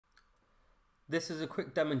This is a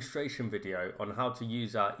quick demonstration video on how to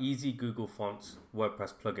use our Easy Google Fonts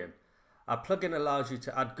WordPress plugin. Our plugin allows you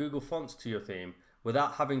to add Google Fonts to your theme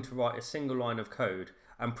without having to write a single line of code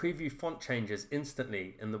and preview font changes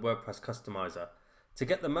instantly in the WordPress customizer. To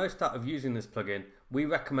get the most out of using this plugin, we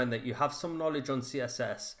recommend that you have some knowledge on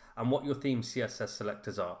CSS and what your theme CSS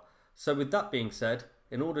selectors are. So with that being said,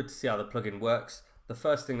 in order to see how the plugin works, the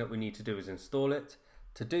first thing that we need to do is install it.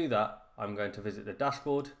 To do that, I'm going to visit the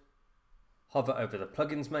dashboard, hover over the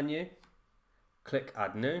plugins menu, click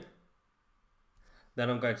add new. Then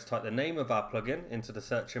I'm going to type the name of our plugin into the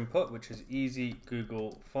search input, which is Easy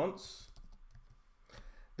Google Fonts.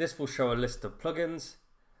 This will show a list of plugins.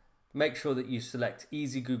 Make sure that you select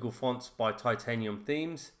Easy Google Fonts by Titanium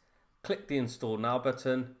Themes. Click the Install Now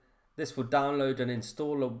button. This will download and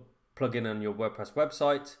install a plugin on your WordPress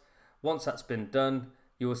website. Once that's been done,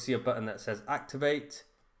 you will see a button that says Activate.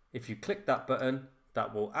 If you click that button,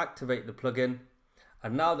 that will activate the plugin.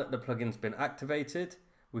 And now that the plugin's been activated,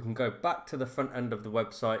 we can go back to the front end of the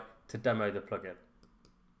website to demo the plugin.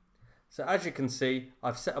 So as you can see,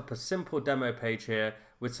 I've set up a simple demo page here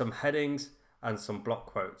with some headings and some block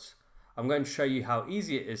quotes. I'm going to show you how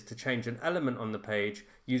easy it is to change an element on the page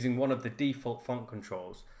using one of the default font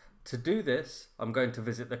controls. To do this, I'm going to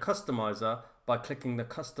visit the customizer by clicking the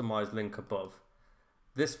customize link above.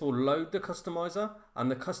 This will load the customizer,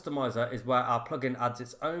 and the customizer is where our plugin adds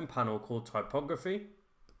its own panel called typography.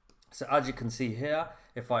 So as you can see here,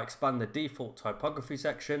 if I expand the default typography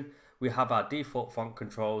section, we have our default font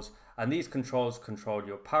controls, and these controls control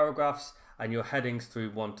your paragraphs and your headings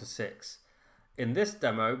through 1 to 6. In this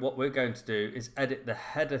demo, what we're going to do is edit the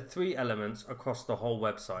header 3 elements across the whole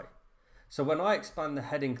website. So when I expand the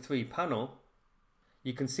heading 3 panel,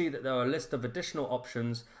 you can see that there are a list of additional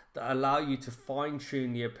options that allow you to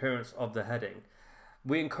fine-tune the appearance of the heading.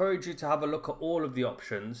 We encourage you to have a look at all of the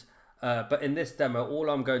options, but in this demo, all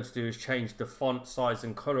I'm going to do is change the font size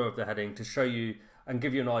and color of the heading to show you and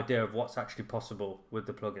give you an idea of what's actually possible with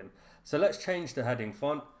the plugin. So let's change the heading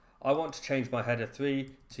font. I want to change my header 3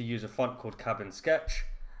 to use a font called Cabin Sketch,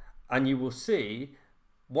 and you will see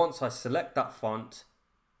once I select that font,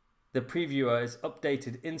 the previewer is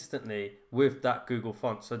updated instantly with that Google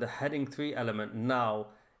font. So the heading 3 element now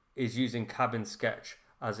is using Cabin Sketch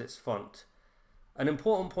as its font. An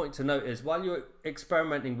important point to note is while you're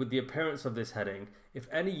experimenting with the appearance of this heading, if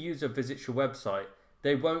any user visits your website,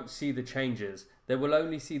 they won't see the changes. They will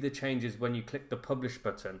only see the changes when you click the publish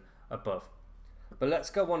button above. But let's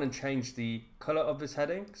go on and change the color of this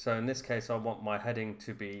heading. So in this case, I want my heading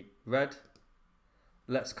to be red.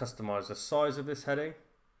 Let's customize the size of this heading.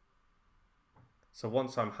 So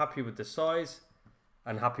once I'm happy with the size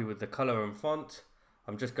and happy with the color and font,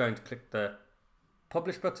 I'm just going to click the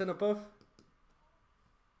publish button above.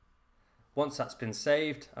 Once that's been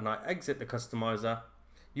saved and I exit the customizer,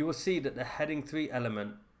 you will see that the heading 3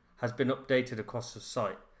 element has been updated across the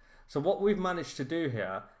site. So what we've managed to do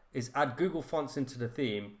here is add Google Fonts into the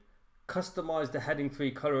theme, customize the heading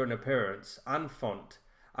 3 color and appearance and font,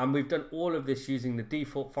 and we've done all of this using the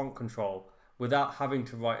default font control without having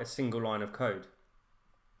to write a single line of code.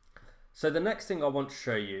 So the next thing I want to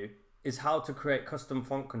show you is how to create custom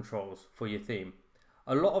font controls for your theme.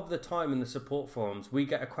 A lot of the time in the support forums, we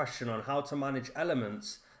get a question on how to manage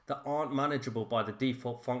elements that aren't manageable by the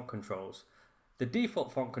default font controls. The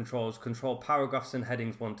default font controls control paragraphs and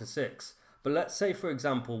headings 1 to 6. But let's say, for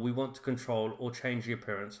example, we want to control or change the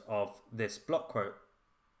appearance of this block quote.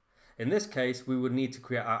 In this case, we would need to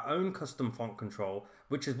create our own custom font control,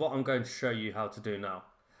 which is what I'm going to show you how to do now.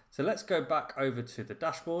 So let's go back over to the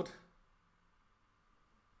dashboard.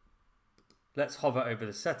 Let's hover over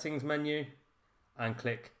the settings menu and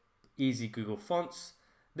click Easy Google Fonts.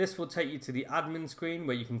 This will take you to the admin screen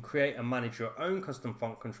where you can create and manage your own custom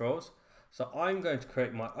font controls. So I'm going to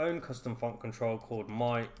create my own custom font control called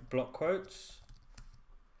My Block Quotes.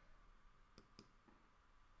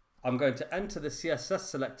 I'm going to enter the CSS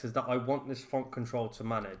selectors that I want this font control to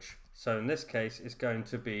manage. So in this case, it's going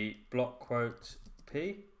to be Block Quote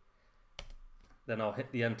P. Then I'll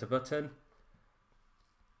hit the enter button.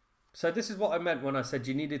 So this is what I meant when I said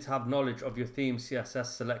you needed to have knowledge of your theme CSS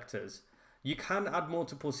selectors. You can add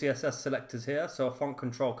multiple CSS selectors here, so a font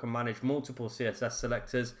control can manage multiple CSS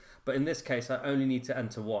selectors, but in this case I only need to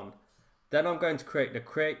enter one. Then I'm going to create the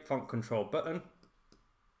Create Font Control button.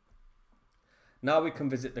 Now we can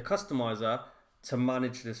visit the customizer to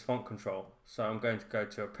manage this font control. So I'm going to go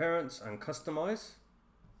to Appearance and Customize.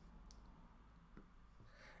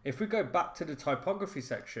 If we go back to the typography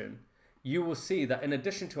section, you will see that in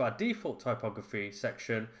addition to our default typography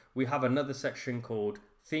section, we have another section called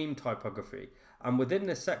Theme Typography. And within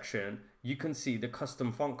this section, you can see the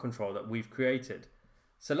custom font control that we've created.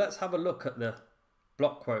 So let's have a look at the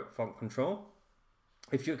block quote font control.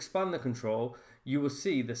 If you expand the control, you will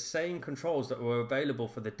see the same controls that were available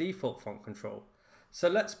for the default font control. So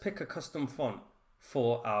let's pick a custom font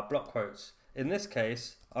for our block quotes. In this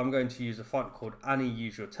case, I'm going to use a font called Annie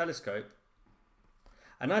Use Your Telescope.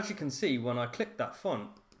 And as you can see, when I click that font,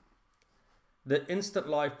 the instant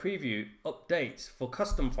live preview updates for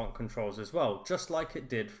custom font controls as well, just like it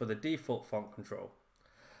did for the default font control.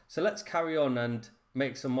 So let's carry on and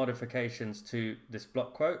make some modifications to this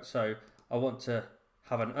block quote. So I want to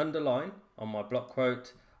have an underline on my block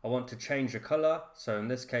quote. I want to change the color. So in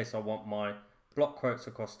this case, I want my block quotes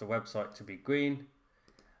across the website to be green.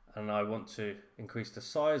 And I want to increase the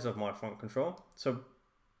size of my font control. So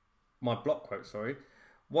my block quote, sorry.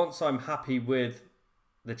 Once I'm happy with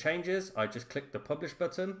the changes, I just click the publish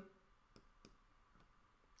button.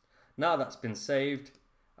 Now that's been saved,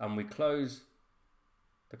 and we close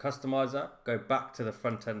the customizer, go back to the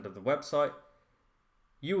front end of the website.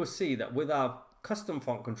 You will see that with our custom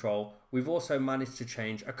font control, we've also managed to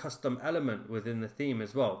change a custom element within the theme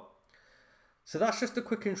as well. So that's just a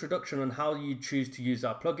quick introduction on how you choose to use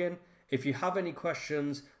our plugin. If you have any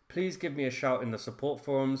questions, please give me a shout in the support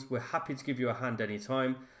forums. We're happy to give you a hand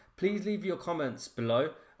anytime. Please leave your comments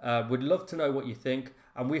below. We'd love to know what you think,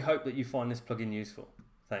 and we hope that you find this plugin useful.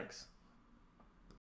 Thanks.